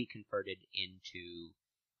can be converted into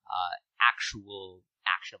actual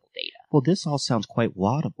actionable data. Well, this all sounds quite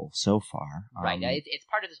laudable so far. Right. It's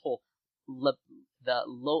part of this whole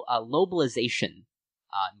globalization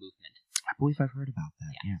movement. I believe I've heard about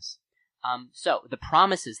that. Yeah. Yes. So the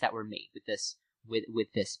promises that were made with this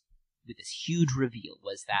huge reveal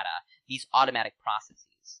was that these automatic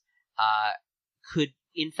processes could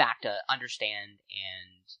in fact understand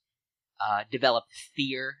and develop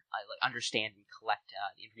fear, understand and collect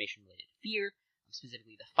information related to fear,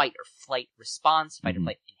 specifically the fight or flight response, fight or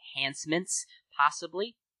flight enhancements,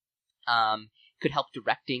 possibly. Could help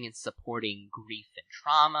directing and supporting grief and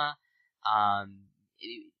trauma.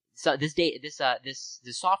 So this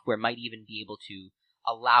software might even be able to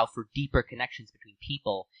allow for deeper connections between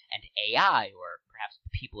people and AI, or perhaps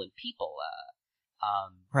people and people.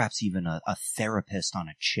 Perhaps even a therapist on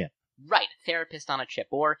a chip. Right, a therapist on a chip,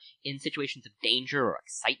 or in situations of danger or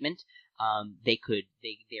excitement, there could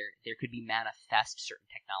be manifest certain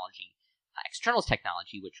technology, external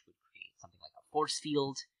technology, which would create something like a force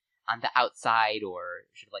field on the outside, or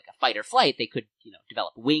sort of like a fight or flight. They could,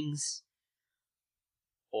 develop wings,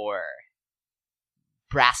 or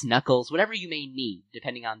brass knuckles, whatever you may need,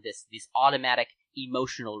 depending on this automatic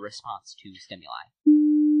emotional response to stimuli.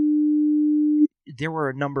 There were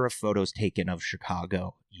a number of photos taken of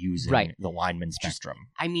Chicago using the Lineman spectrum.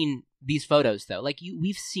 These photos, though,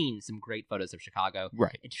 we've seen some great photos of Chicago.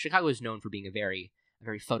 Right. Chicago is known for being a very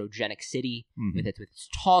photogenic city, with its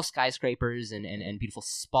tall skyscrapers and beautiful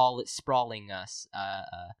sprawling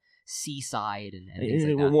seaside and things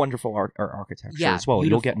like that. Wonderful architecture as well. Beautiful.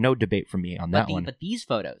 You'll get no debate from me on that one. But these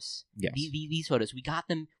photos, yes. these photos, we got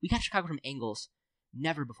Chicago from angles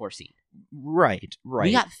never before seen. Right.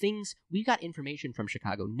 We got information from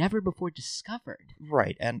Chicago never before discovered.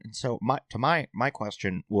 Right, and so my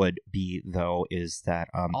question would be, though, is that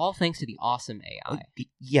all thanks to the awesome AI.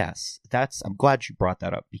 Yes, I'm glad you brought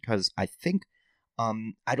that up, because I think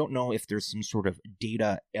I don't know if there's some sort of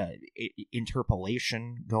data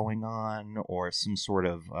interpolation going on, or some sort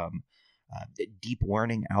of deep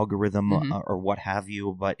learning algorithm or what have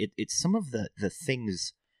you, but it's some of the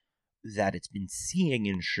things that it's been seeing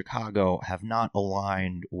in Chicago have not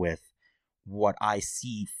aligned with what I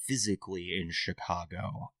see physically in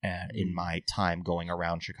Chicago in my time going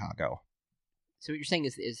around Chicago. So what you're saying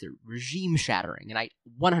is regime shattering, and I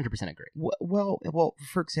 100% agree. Well,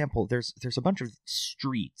 for example, there's a bunch of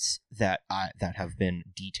streets that have been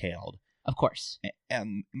detailed. Of course.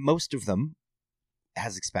 And most of them,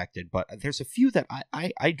 as expected, but there's a few that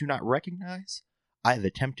I do not recognize. I've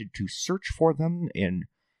attempted to search for them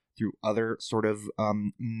through other sort of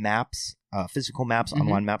maps, physical maps,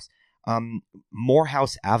 online maps.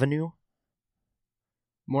 Morehouse Avenue.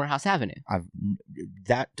 Morehouse Avenue.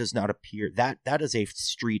 That does not appear. That is a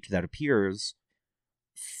street that appears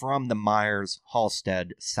from the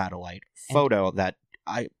Myers-Halstead satellite photo that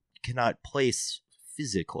I cannot place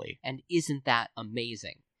physically. And isn't that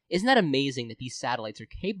amazing? Isn't that amazing that these satellites are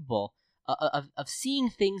capable of seeing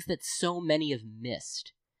things that so many have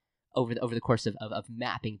missed over the course of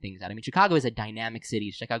mapping things out? I mean, Chicago is a dynamic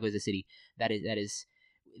city. Chicago is a city that is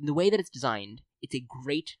in the way that it's designed. It's a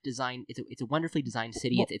great design. It's a wonderfully designed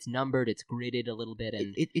city. Well, it's numbered. It's gridded a little bit,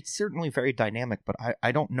 and it's certainly very dynamic. But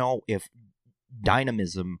I don't know if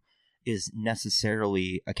dynamism is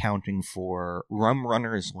necessarily accounting for Rum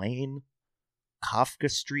Runners Lane, Kafka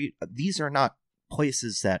Street. These are not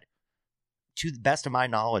places that, to the best of my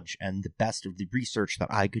knowledge and the best of the research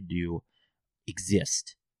that I could do,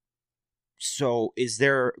 exist. So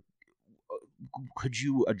could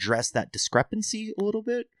you address that discrepancy a little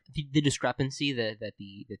bit? The discrepancy that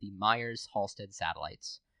the Myers-Halstead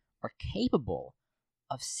satellites are capable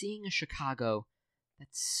of seeing a Chicago that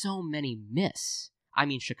so many miss. I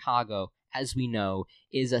mean, Chicago, as we know,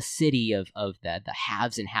 is a city of the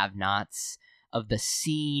haves and have-nots, of the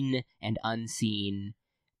seen and unseen.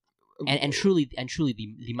 And truly,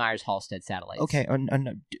 the Myers-Halstead satellites. Okay,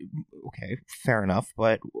 okay, fair enough.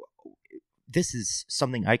 But this is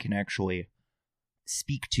something I can actually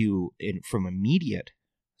speak to from immediate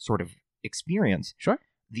sort of experience. Sure.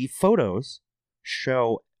 The photos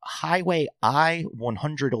show Highway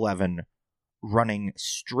I-111 running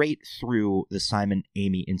straight through the Simon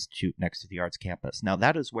Amey Institute next to the Arts Campus. Now,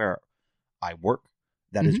 that is where I work.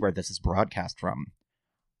 That is where this is broadcast from.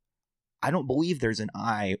 I don't believe there's an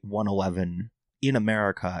I-111 in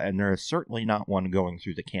America, and there is certainly not one going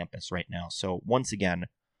through the campus right now. So once again,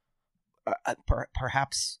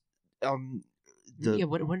 perhaps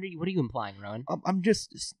What are you implying, Rowan? I'm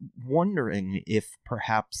just wondering if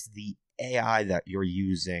perhaps the AI that you're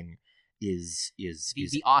using is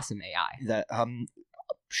The awesome AI. that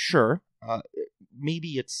sure,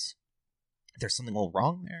 maybe there's something a little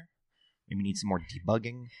wrong there. Maybe need some more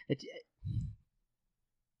debugging.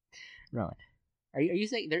 Rowan, are you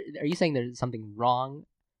saying there's something wrong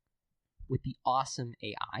with the awesome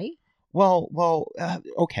AI? Well,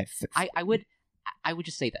 okay. I would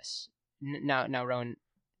just say this. Now, Rowan,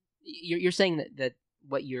 you're saying that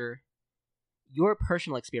what your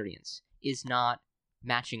personal experience is not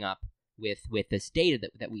matching up with this data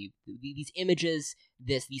that these images,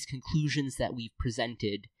 these conclusions that we've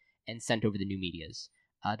presented and sent over the new medias,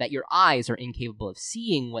 that your eyes are incapable of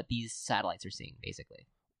seeing what these satellites are seeing, basically.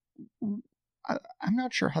 I'm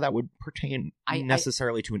not sure how that would pertain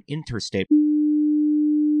necessarily to an interstate.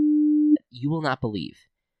 You will not believe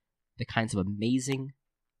the kinds of amazing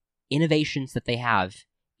innovations that they have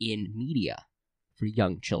in media for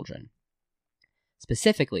young children.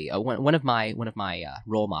 Specifically, one of my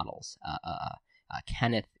role models,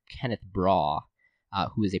 Kenneth Braw,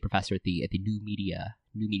 who is a professor at the New Media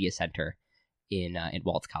Center in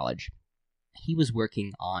Waltz College. He was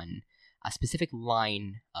working on a specific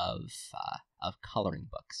line of coloring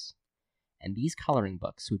books, and these coloring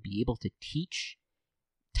books would be able to teach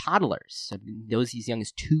toddlers, those as young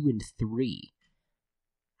as 2 and 3,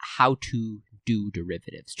 how to do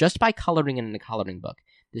derivatives. Just by coloring in a coloring book,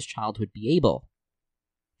 this child would be able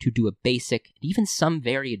to do a basic, even some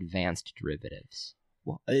very advanced derivatives.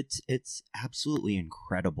 Well, it's absolutely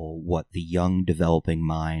incredible what the young developing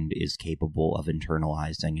mind is capable of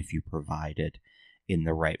internalizing if you provide it in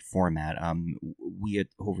the right format. We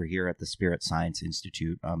over here at the Spirit Science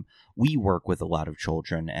Institute, we work with a lot of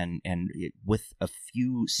children, and with a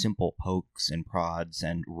few simple pokes and prods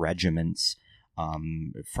and regiments,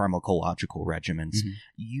 pharmacological regiments,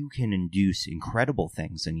 you can induce incredible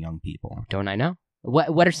things in young people. Don't I know?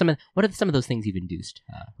 What are some of those things you've induced,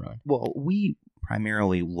 Rowan? Well, we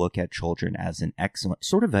primarily look at children as an excellent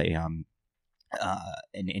sort of an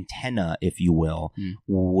antenna, if you will,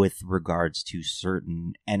 with regards to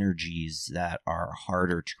certain energies that are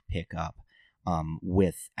harder to pick up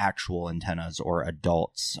with actual antennas or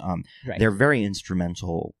adults. Right. They're very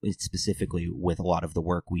instrumental, specifically with a lot of the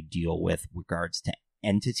work we deal with regards to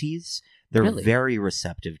entities. They're Really? very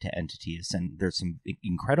receptive to entities, and there's some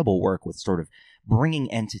incredible work with sort of bringing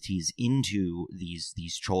entities into these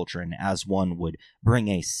children as one would bring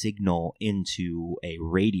a signal into a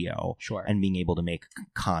radio, Sure. and being able to make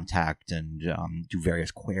contact and do various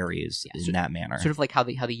queries in that manner. Sort of like how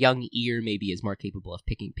the young ear maybe is more capable of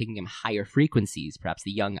picking up higher frequencies. Perhaps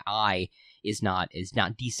the young eye is not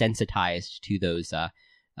desensitized to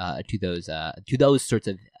those sorts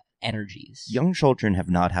of energies. Young children have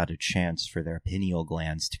not had a chance for their pineal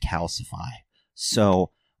glands to calcify.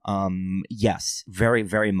 So, yes, very,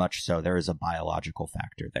 very much so. There is a biological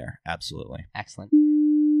factor there. Absolutely. Excellent.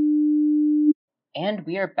 And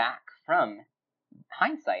we are back from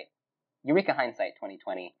Eureka Hindsight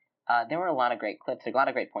 2020. There were a lot of great clips, a lot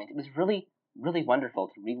of great points. It was really, really wonderful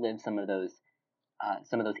to relive some of those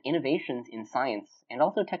innovations in science and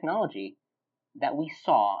also technology that we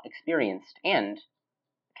saw, experienced, and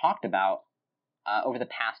talked about over the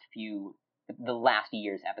last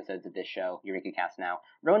year's episodes of this show, Eureka Cast Now.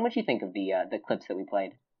 Rowan, what did you think of the clips that we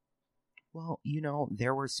played? Well,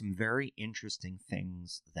 there were some very interesting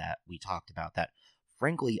things that we talked about that,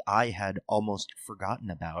 frankly, I had almost forgotten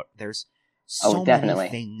about. There's so many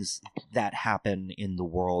things that happen in the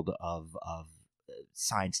world of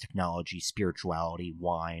science, technology, spirituality,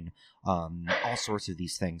 wine, all sorts of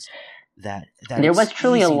these things. That there was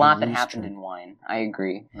truly a lot that happened in wine. I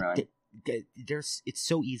agree, Rowan. It's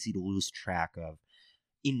so easy to lose track of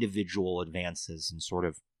individual advances and sort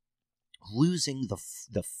of losing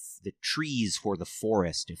the trees for the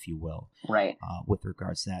forest, if you will, right? With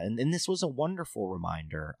regards to that, and this was a wonderful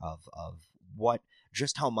reminder of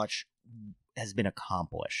just how much has been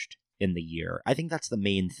accomplished in the year. I think that's the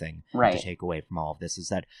main thing to take away from all of this, is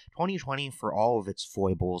that 2020, for all of its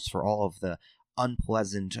foibles, for all of the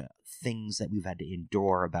unpleasant things that we've had to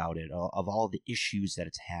endure about it, of all the issues that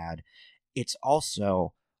it's had, it's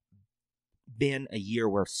also been a year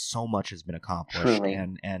where so much has been accomplished. Truly.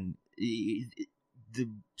 and the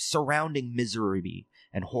surrounding misery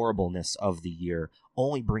and horribleness of the year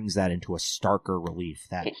only brings that into a starker relief,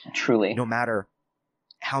 that truly, no matter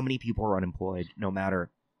how many people are unemployed, no matter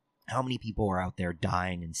how many people are out there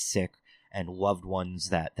dying and sick, and loved ones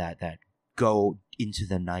that go into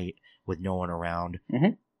the night with no one around,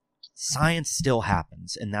 science still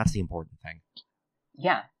happens, and that's the important thing.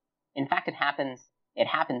 Yeah. In fact, it happens it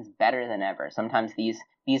happens better than ever. Sometimes these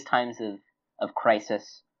times of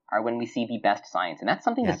crisis are when we see the best science, and that's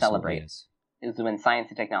something to celebrate. Is when science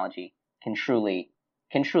and technology can truly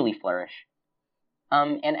flourish.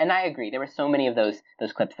 And I agree. There were so many of those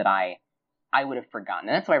clips that I would have forgotten,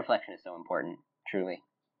 and that's why reflection is so important. Truly,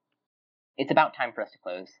 it's about time for us to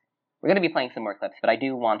close. We're going to be playing some more clips, but I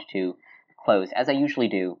do want to close, as I usually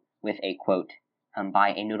do, with a quote by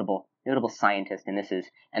a notable scientist, and this is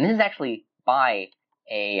actually by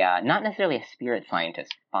a not necessarily a spirit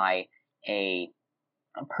scientist, by a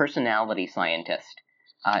personality scientist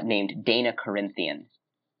named Dana Corinthian,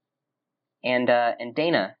 and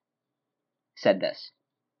Dana said this: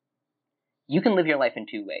 "You can live your life in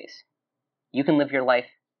two ways. You can live your life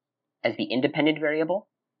as the independent variable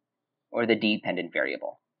or the dependent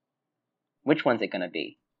variable. Which one's it going to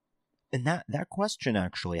be?" And that question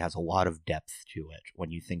actually has a lot of depth to it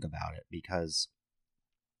when you think about it, because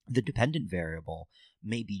the dependent variable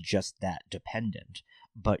may be just that, dependent,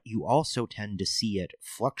 but you also tend to see it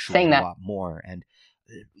fluctuate a lot more. And,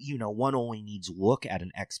 one only needs look at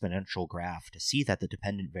an exponential graph to see that the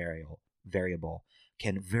dependent variable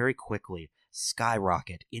can very quickly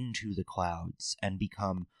skyrocket into the clouds and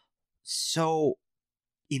become so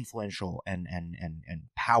influential and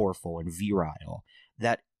powerful and virile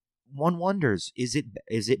that one wonders, is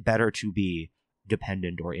it better to be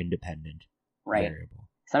dependent or independent variable?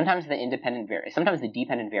 Sometimes sometimes the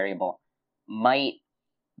dependent variable might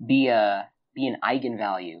be an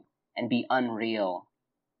eigenvalue and be unreal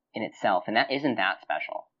in itself, and that isn't that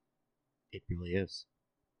special. It really is.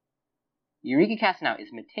 Eureka Cast Now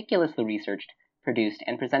is meticulously researched, produced,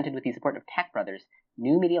 and presented with the support of Tech Brothers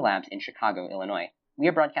New Media Labs in Chicago, Illinois. We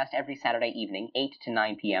are broadcast every Saturday evening, 8 to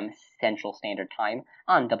 9 p.m. Central Standard Time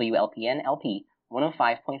on WLPN LP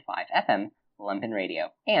 105.5 FM London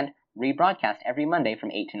Radio, and rebroadcast every Monday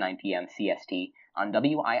from 8 to 9 p.m. CST on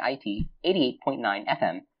WIIT 88.9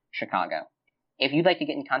 FM Chicago. If you'd like to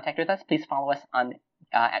get in contact with us, please follow us on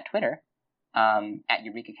at Twitter at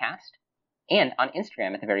EurekaCast, and on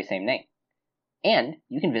Instagram at the very same name. And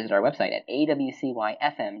you can visit our website at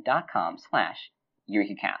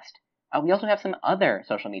awcyfm.com/EurekaCast. We also have some other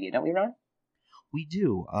social media, don't we, Ron? We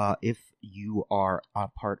do. If you are a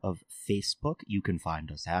part of Facebook, you can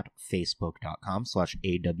find us at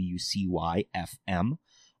facebook.com/awcyfm,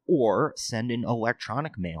 or send an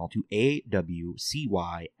electronic mail to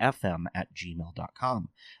awcyfm@gmail.com.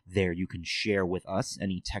 There you can share with us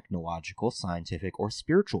any technological, scientific, or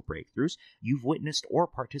spiritual breakthroughs you've witnessed or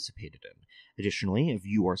participated in. Additionally, if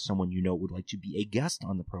you or someone you know would like to be a guest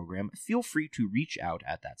on the program, feel free to reach out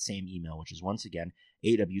at that same email, which is once again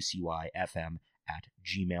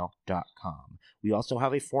awcyfm@gmail.com. We also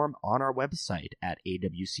have a form on our website at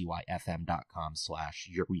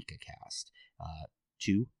awcyfm.com/EurekaCast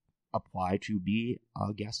to apply to be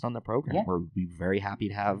a guest on the program. Yeah. We'd be very happy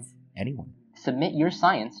to have anyone. Submit your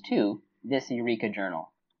science to this Eureka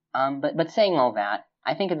Journal. But saying all that,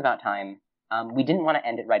 I think it's about time. We didn't want to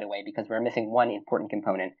end it right away because we're missing one important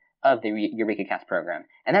component of the EurekaCast program,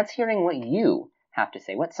 and that's hearing what you have to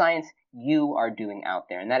say, what science you are doing out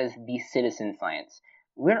there, and that is the citizen science.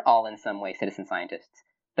 We're all in some way citizen scientists,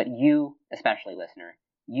 but you, especially listener,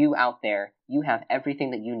 you out there, you have everything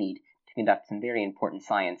that you need to conduct some very important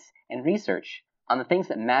science and research on the things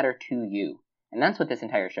that matter to you, and that's what this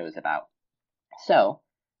entire show is about. So,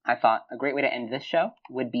 I thought a great way to end this show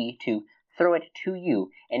would be to throw it to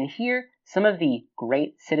you and hear some of the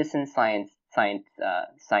great citizen science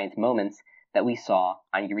moments that we saw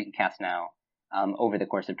on EurekaCast Now over the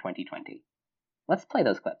course of 2020. Let's play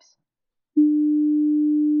those clips.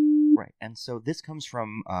 Right, and so this comes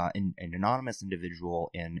from an anonymous individual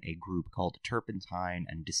in a group called Turpentine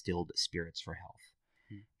and Distilled Spirits for Health.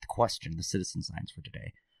 The question, the citizen science for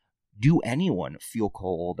today: do anyone feel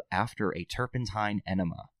cold after a turpentine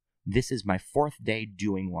enema? This is my 4th day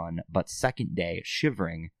doing one, but 2nd day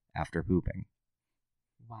shivering after pooping.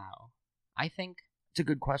 Wow. I think it's a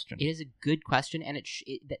good question. It is a good question, and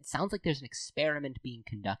that sounds like there's an experiment being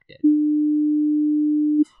conducted.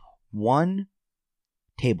 1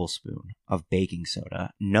 tablespoon of baking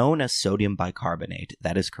soda, known as sodium bicarbonate.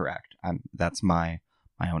 That is correct. That's my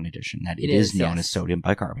own addition. That it is known as sodium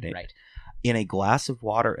bicarbonate. Right. In a glass of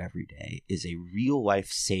water every day is a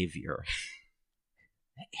real-life savior.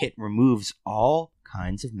 It removes all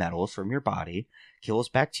kinds of metals from your body, kills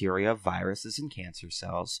bacteria, viruses, and cancer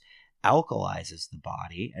cells, alkalizes the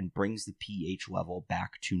body, and brings the pH level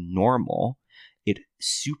back to normal. It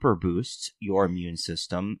super boosts your immune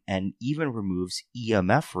system and even removes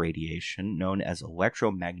EMF radiation, known as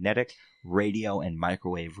electromagnetic radio and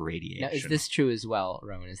microwave radiation. Now, is this true as well,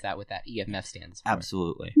 Rowan? Is that what that EMF stands for?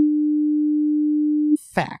 Absolutely.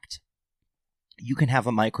 Fact. You can have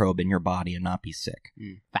a microbe in your body and not be sick.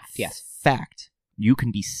 Fact, yes. Fact. You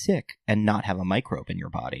can be sick and not have a microbe in your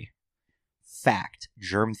body. Fact.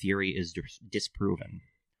 Germ theory is disproven.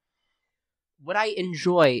 What I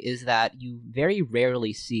enjoy is that you very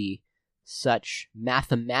rarely see such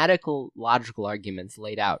mathematical, logical arguments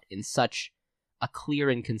laid out in such a clear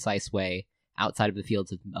and concise way outside of the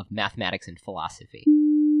fields of mathematics and philosophy.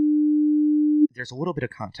 There's a little bit of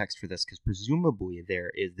context for this because presumably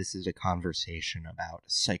this is a conversation about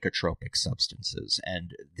psychotropic substances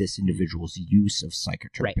and this individual's use of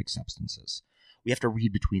psychotropic substances. We have to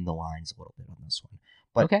read between the lines a little bit on this one.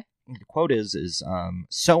 But Okay. the quote is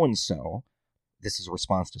so-and-so, this is a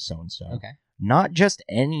response to so-and-so, Okay. not just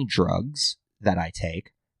any drugs that I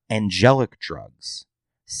take, angelic drugs.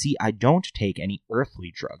 See, I don't take any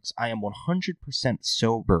earthly drugs. I am 100%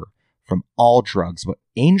 sober from all drugs, but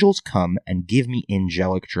angels come and give me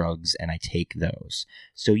angelic drugs, and I take those.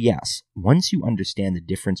 So yes, once you understand the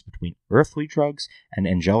difference between earthly drugs and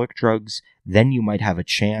angelic drugs, then you might have a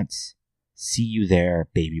chance. See you there,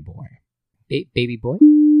 baby boy. Baby boy?